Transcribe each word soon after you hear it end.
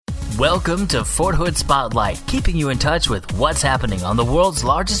Welcome to Fort Hood Spotlight, keeping you in touch with what's happening on the world's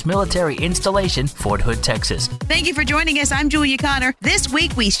largest military installation, Fort Hood, Texas. Thank you for joining us. I'm Julia Connor. This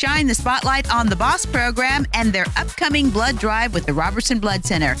week, we shine the spotlight on the BOSS program and their upcoming blood drive with the Robertson Blood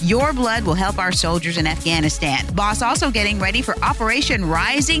Center. Your blood will help our soldiers in Afghanistan. BOSS also getting ready for Operation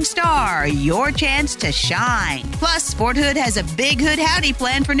Rising Star, your chance to shine. Plus, Fort Hood has a big Hood Howdy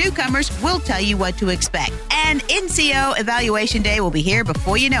plan for newcomers. We'll tell you what to expect. And NCO Evaluation Day will be here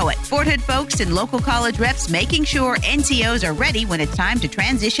before you know it. Fort Hood folks and local college reps making sure NCOs are ready when it's time to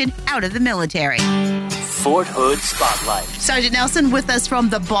transition out of the military. Fort Hood Spotlight. Sergeant Nelson with us from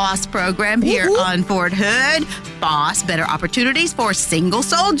the BOSS program here on Fort Hood. BOSS, better opportunities for single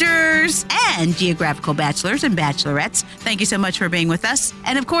soldiers and geographical bachelors and bachelorettes. Thank you so much for being with us.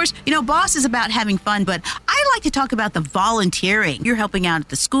 And of course, you know, BOSS is about having fun, but I like to talk about the volunteering. You're helping out at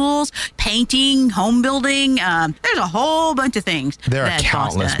the schools, painting, home building. There's a whole bunch of things. There are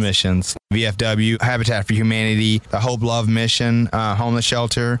countless missions. VFW, Habitat for Humanity, the Hope Love Mission, homeless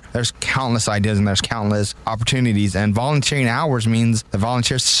shelter. There's countless ideas and there's countless opportunities. And volunteering hours means the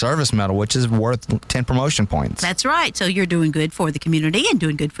Volunteer Service Medal, which is worth 10 promotion points. That's right. So you're doing good for the community and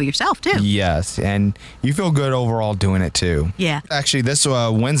doing good for yourself, too. Yes. And you feel good overall doing it, too. Yeah. Actually, this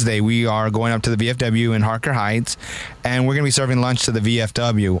Wednesday, we are going up to the VFW in Harker Heights, and we're going to be serving lunch to the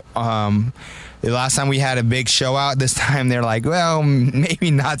VFW. The last time we had a big show out, this time they're like, well,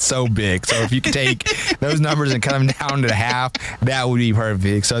 maybe not so big. So if you could take those numbers and cut them down to half, that would be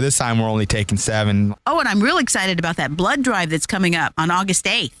perfect. So this time we're only taking 7. Oh, and I'm real excited about that blood drive that's coming up on August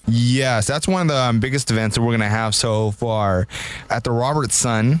 8th. Yes, that's one of the biggest events that we're going to have so far. At the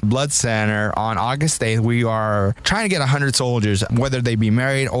Robertson Blood Center on August 8th, we are trying to get 100 soldiers, whether they be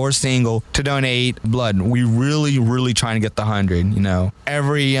married or single, to donate blood. We really trying to get the 100, you know.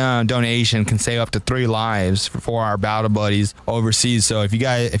 Every donation can save up to 3 lives for our battle buddies overseas. So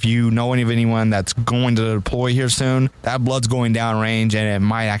if you know anyone that's going to deploy here soon, that blood's going down range and it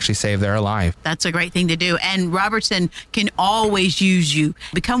might actually save their life. That's a great thing to do. And Robertson can always use you.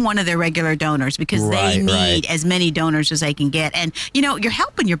 Become one of their regular donors because they need as many donors as they can get. And, you know, you're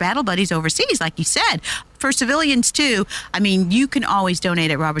helping your battle buddies overseas, like you said. For civilians, too, I mean, you can always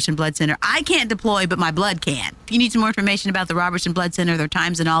donate at Robertson Blood Center. I can't deploy, but my blood can. If you need some more information about the Robertson Blood Center, their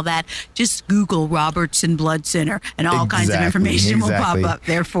times and all that, just Google Robertson Blood Center and all kinds of information will pop up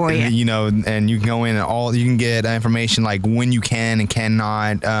there for you. You know, and you can go in and you can get information like when you can and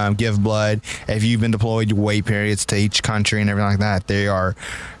cannot give blood. If you've been deployed, your wait periods to each country and everything like that. They are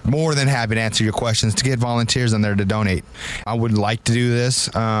more than happy to answer your questions, to get volunteers in there to donate. I would like to do this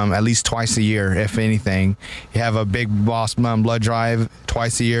at least twice a year, if anything. You have a big BOSS blood drive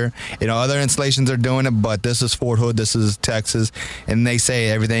twice a year. You know, other installations are doing it, but this is Fort Hood, this is Texas, and they say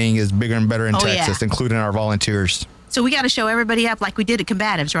everything is bigger and better in Texas, including our volunteers. So we got to show everybody up like we did at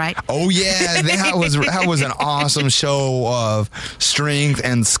Combatives, right? Oh, yeah. That was an awesome show of strength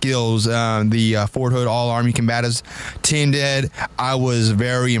and skills. The Fort Hood All-Army Combatives team did. I was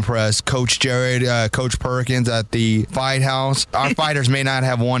very impressed. Coach Jared, Coach Perkins at the Fight House. Our fighters may not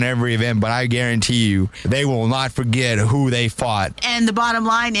have won every event, but I guarantee you they will not forget who they fought. And the bottom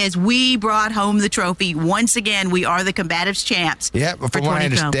line is we brought home the trophy. Once again, we are the Combatives champs. Yeah, but from what I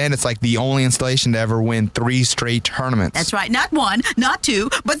understand, it's like the only installation to ever win 3 straight tournaments. That's right. Not 1, not 2,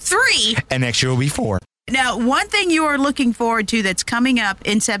 but 3. And next year will be 4. Now, one thing you are looking forward to that's coming up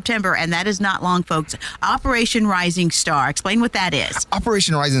in September, and that is not long, folks, Operation Rising Star. Explain what that is.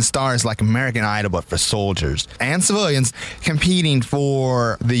 Operation Rising Star is like American Idol, but for soldiers and civilians competing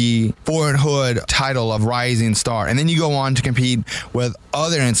for the Fort Hood title of Rising Star. And then you go on to compete with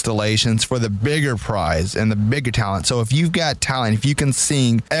other installations for the bigger prize and the bigger talent. So if you've got talent, if you can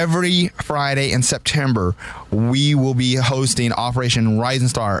sing, every Friday in September, we will be hosting Operation Rising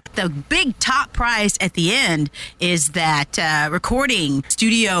Star. The big top prize at the end is that recording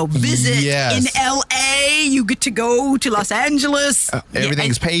studio visit in L.A. You get to go to Los Angeles.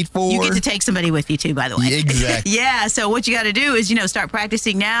 Everything's paid for. You get to take somebody with you, too, by the way. Exactly. Yeah, so what you got to do is, you know, start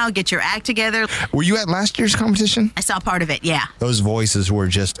practicing now, get your act together. Were you at last year's competition? I saw part of it, yeah. Those voices were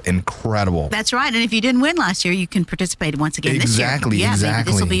just incredible. That's right, and if you didn't win last year, you can participate once again this year. Yeah, maybe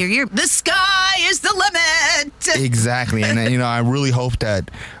this will be your year. The sky is the limit! Exactly, and, you know, I really hope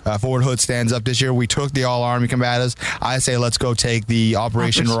that Fort Hood stands up this year. We took the All-Army Combatives. I say let's go take the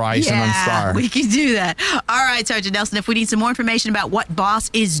Operation Rising Star. We can do that. All right, Sergeant Nelson, if we need some more information about what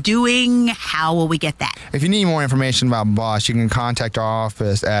BOSS is doing, how will we get that? If you need more information about BOSS, you can contact our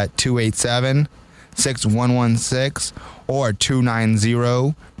office at 287-6116 or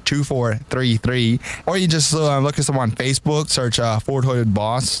 290 2433. Or you just look us up on Facebook, search Fort Hood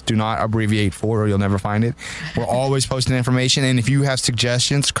Boss. Do not abbreviate Fort or you'll never find it. We're always posting information, and if you have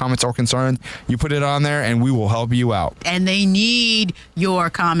suggestions, comments, or concerns, you put it on there and we will help you out. And they need your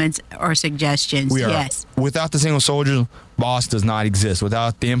comments or suggestions. Yes. Without the single soldier, Boss does not exist.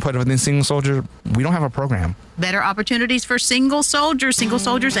 Without the input of the single soldier, we don't have a program. Better opportunities for single soldiers,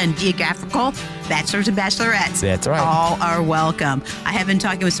 and geographical bachelors and bachelorettes. That's right. All are welcome. I have been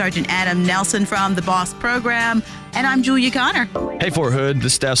talking with Sergeant Adam Nelson from the Boss program, and I'm Julia Connor. Hey, Fort Hood. This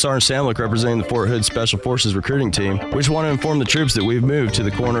is Staff Sergeant Samlick representing the Fort Hood Special Forces recruiting team. We just want to inform the troops that we've moved to the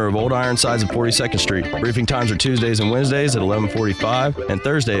corner of Old Ironsides and 42nd Street. Briefing times are Tuesdays and Wednesdays at 11:45 and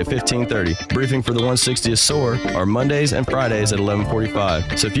Thursday at 15:30. Briefing for the 160th SOAR are Mondays and Fridays at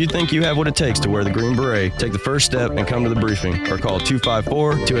 11:45. So if you think you have what it takes to wear the Green Beret, take the first step and come to the briefing or call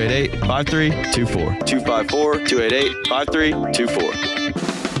 254-288-5324. 254-288-5324.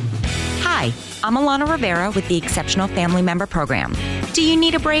 Hi, I'm Alana Rivera with the Exceptional Family Member Program. Do you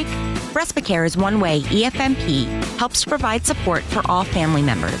need a break? Respite Care is one way EFMP helps provide support for all family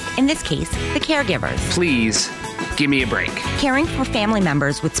members, in this case, the caregivers. Please, give me a break. Caring for family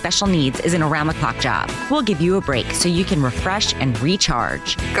members with special needs is an around-the-clock job. We'll give you a break so you can refresh and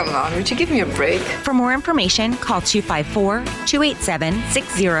recharge. Come on, would you give me a break? For more information, call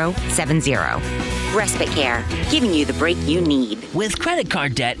 254-287-6070. Respite Care, giving you the break you need. With credit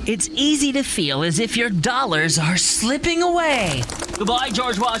card debt, it's easy to feel as if your dollars are slipping away. Goodbye,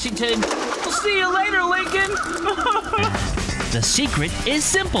 George Washington. We'll see you later, Lincoln. The secret is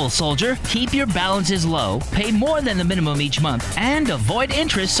simple, soldier. Keep your balances low, pay more than the minimum each month, and avoid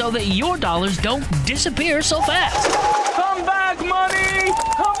interest so that your dollars don't disappear so fast. Come back, money!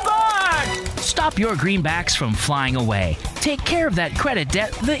 Come back! Stop your greenbacks from flying away. Take care of that credit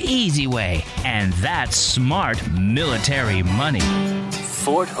debt the easy way. And that's smart military money.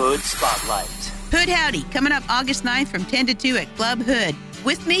 Fort Hood Spotlight. Hood Howdy, coming up August 9th from 10 to 2 at Club Hood.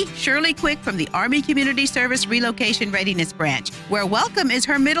 With me, Shirley Quick from the Army Community Service Relocation Readiness Branch, where welcome is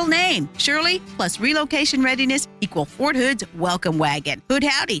her middle name. Shirley plus relocation readiness equal Fort Hood's welcome wagon. Hood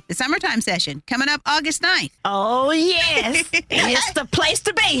Howdy, the summertime session, coming up August 9th. Oh, yes. It's the place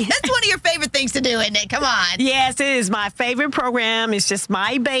to be. That's one of your favorite things to do, isn't it? Come on. Yes, it is my favorite program. It's just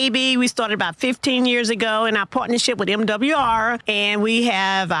my baby. We started about 15 years ago in our partnership with MWR, and we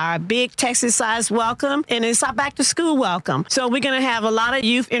have our big Texas-sized welcome, and it's our back-to-school welcome. So we're going to have a lot of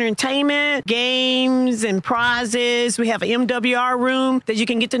youth entertainment, games, and prizes. We have an MWR room that you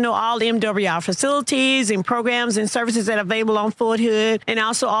can get to know all the MWR facilities and programs and services that are available on Fort Hood, and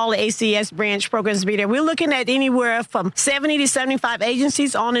also all the ACS branch programs be there. We're looking at anywhere from 70 to 75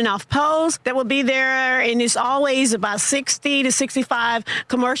 agencies on and off post that will be there, and it's always about 60 to 65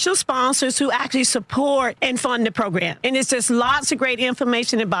 commercial sponsors who actually support and fund the program. And it's just lots of great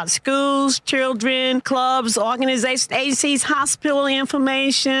information about schools, children, clubs, organizations, agencies, hospital information,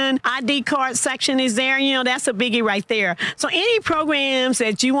 ID card section is there. You know, that's a biggie right there. So any programs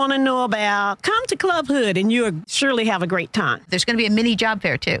that you want to know about, come to Club Hood and you'll surely have a great time. There's going to be a mini job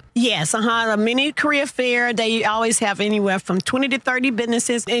fair, too. Yes, a mini career fair. They always have anywhere from 20 to 30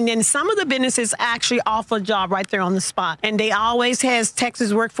 businesses. And then some of the businesses actually offer a job right there on the spot. And they always has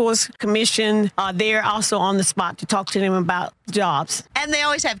Texas Workforce Commission there also on the spot to talk to them about jobs. And they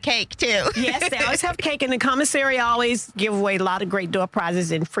always have cake, too. Yes, they always have cake. And the commissary always give away a lot of great door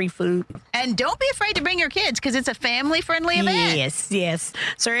prizes and free food. And don't be afraid to bring your kids because it's a family-friendly event. Yes.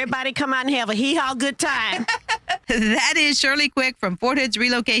 So everybody come out and have a hee-haw good time. That is Shirley Quick from Fort Hood's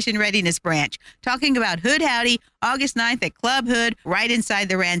Relocation Readiness Branch, talking about Hood Howdy, August 9th at Club Hood, right inside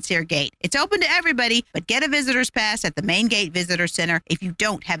the Ransier Gate. It's open to everybody, but get a visitor's pass at the Main Gate Visitor Center if you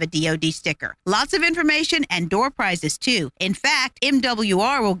don't have a DOD sticker. Lots of information and door prizes, too. In fact,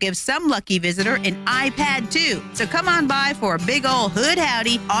 MWR will give some lucky visitor an iPad, too. So come on by for a big old Hood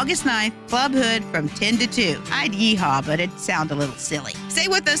Howdy, August 9th, Club Hood from 10 to 2. I'd yeehaw, but it sounds a little silly. Stay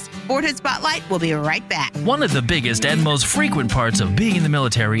with us. Fort Hood Spotlight will be right back. One of the biggest and most frequent parts of being in the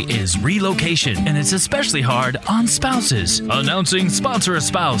military is relocation, and it's especially hard on spouses. Announcing Sponsor a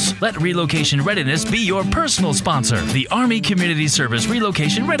Spouse. Let Relocation Readiness be your personal sponsor. The Army Community Service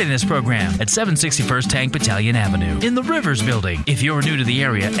Relocation Readiness Program at 761st Tank Battalion Avenue in the Rivers Building. If you're new to the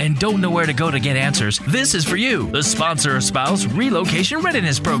area and don't know where to go to get answers, this is for you. The Sponsor a Spouse Relocation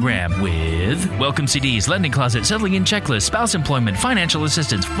Readiness Program with welcome CDs, lending closet, settling in checklist, spouse employment, financial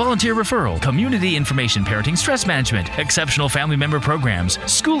assistance, volunteer referral, community information, parenting, stress management, exceptional family member programs,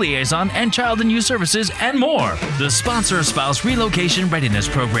 school liaison, and child and youth services, and more. The Sponsor a Spouse Relocation Readiness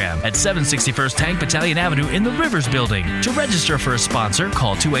Program at 761st Tank Battalion Avenue in the Rivers Building. To register for a sponsor,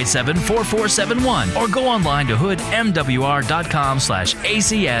 call 287-4471 or go online to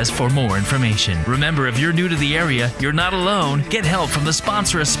hoodmwr.com/ACS for more information. Remember, if you're new to the area, you're not alone. Get help from the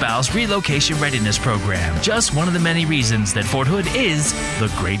Sponsor a Spouse Relocation Readiness Program. Just one of the many reasons that Fort Hood is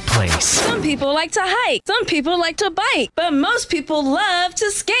the great place. Some people like to hike. Some people like to bike. But most people love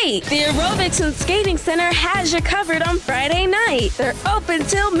to skate. The Aerobics and Skating Center has you covered on Friday night. They're open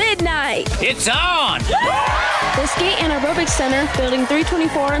till midnight. It's on! The Skate and Aerobics Center, building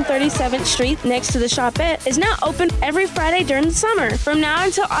 324 on 37th Street next to the Shopette, is now open every Friday during the summer. From now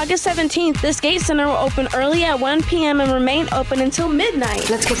until August 17th, the Skate Center will open early at 1 p.m. and remain open until midnight.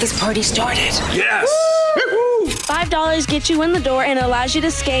 Let's get this party started. Yes! $5 gets you in the door and allows you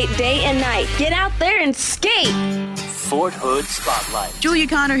to skate day and night. Get out there and skate! Fort Hood Spotlight. Julia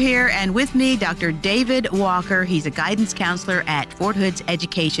Connor here, and with me, Dr. David Walker. He's a guidance counselor at Fort Hood's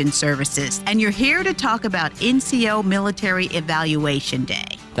Education Services. And you're here to talk about NCO Military Evaluation Day.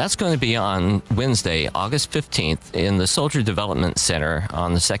 That's going to be on Wednesday, August 15th in the Soldier Development Center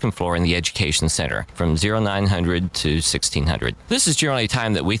on the second floor in the Education Center from 0900 to 1600. This is generally a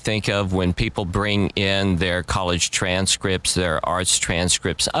time that we think of when people bring in their college transcripts, their arts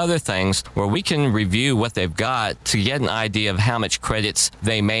transcripts, other things where we can review what they've got to get an idea of how much credits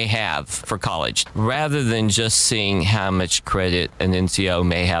they may have for college, rather than just seeing how much credit an NCO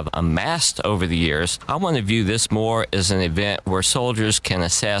may have amassed over the years. I want to view this more as an event where soldiers can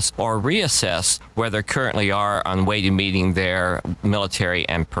assess or reassess where they currently are on way to meeting their military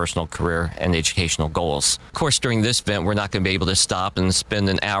and personal career and educational goals. Of course, during this event, we're not going to be able to stop and spend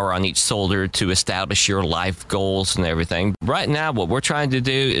an hour on each soldier to establish your life goals and everything. Right now, what we're trying to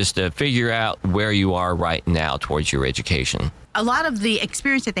do is to figure out where you are right now towards your education. A lot of the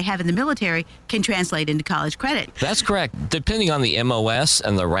experience that they have in the military can translate into college credit. That's correct. Depending on the MOS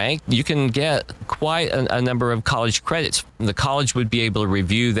and the rank, you can get quite a number of college credits. The college would be able to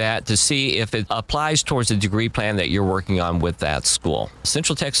review that to see if it applies towards the degree plan that you're working on with that school.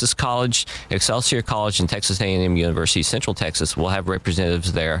 Central Texas College, Excelsior College, and Texas A&M University, Central Texas, will have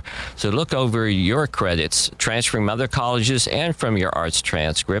representatives there. So look over your credits, transferring from other colleges and from your arts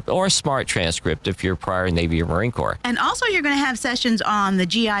transcript or a SMART transcript if you're prior Navy or Marine Corps. And also you're going to have sessions on the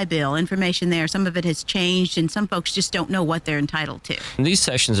GI Bill, information there. Some of it has changed, and some folks just don't know what they're entitled to. And these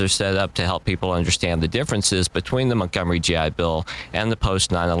sessions are set up to help people understand the differences between the Montgomery GI Bill and the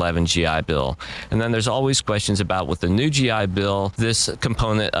post-9/11 GI Bill. And then there's always questions about, with the new GI Bill, this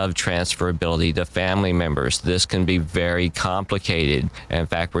component of transferability to family members. This can be very complicated. In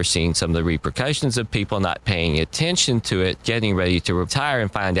fact, we're seeing some of the repercussions of people not paying attention to it, getting ready to retire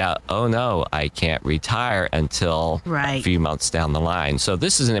and find out, oh no, I can't retire until a few months down the line. So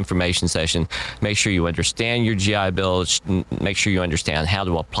this is an information session. Make sure you understand your GI Bill. Make sure you understand how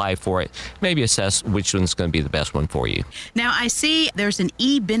to apply for it. Maybe assess which one's going to be the best one for you. Now, I see there's an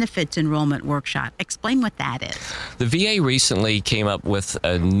e-benefits enrollment workshop. Explain what that is. The VA recently came up with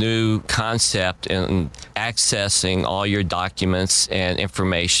a new concept in accessing all your documents and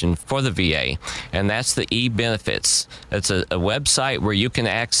information for the VA, and that's the e-benefits. It's a website where you can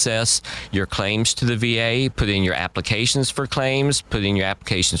access your claims to the VA, put in your applications for claims, put in your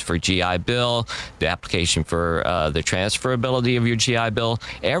applications for GI Bill, the application for the transferability of your GI Bill.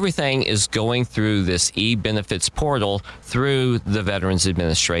 Everything is going through this e-benefits portal through the Veterans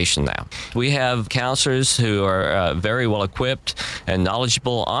Administration now. We have counselors who are very well equipped and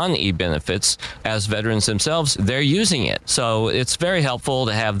knowledgeable on e-benefits. As veterans themselves, they're using it. So it's very helpful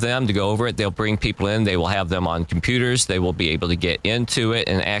to have them to go over it. They'll bring people in. They will have them on computers. They will be able to get into it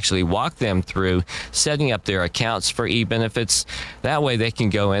and actually walk them through setting up their accounts for e-benefits. That way they can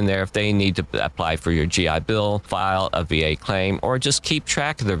go in there if they need to apply for your GI Bill, file a VA claim, or just keep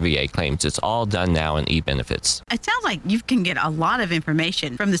track of their VA claims. It's all done now in e-benefits. It sounds like you can get a lot of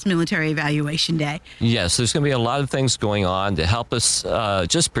information from this Military Evaluation Day. Yes, there's going to be a lot of things going on to help us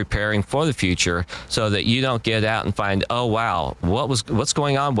just preparing for the future so that you don't get out and find, oh, wow, what's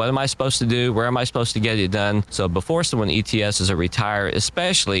going on? What am I supposed to do? Where am I supposed to get it done? So before someone ETSs or retire,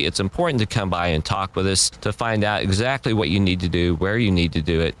 especially, it's important to come by and talk with us to find out exactly what you need to do, where you need to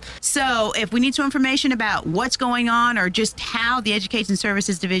do it. So if we need some information about what's going on or just how the Education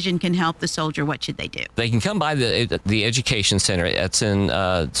Services Division can help the soldier, what should they do? They can come by the Education Center. It's in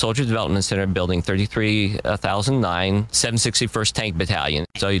Soldier Development Center, building 33,009, 761st Tank Battalion.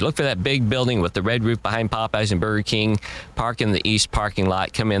 So you look for that big building with the red roof behind Popeyes and Burger King, park in the east parking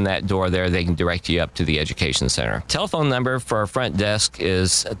lot, come in that door there. They can direct you up to the Education Center. Telephone number for our front desk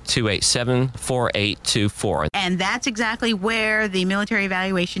is 287-4824. And that's exactly exactly where the military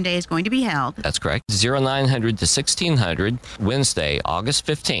evaluation day is going to be held. That's correct. 0900 to 1600, Wednesday, August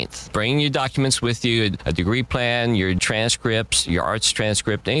 15th. Bring your documents with you, a degree plan, your transcripts, your arts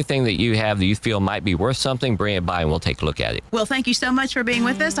transcript, anything that you have that you feel might be worth something, bring it by and we'll take a look at it. Well, thank you so much for being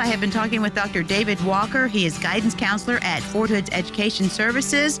with us. I have been talking with Dr. David Walker. He is guidance counselor at Fort Hood's Education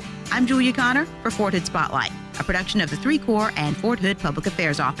Services. I'm Julia Connor for Fort Hood Spotlight, a production of the 3 Corps and Fort Hood Public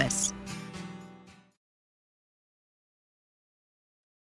Affairs Office.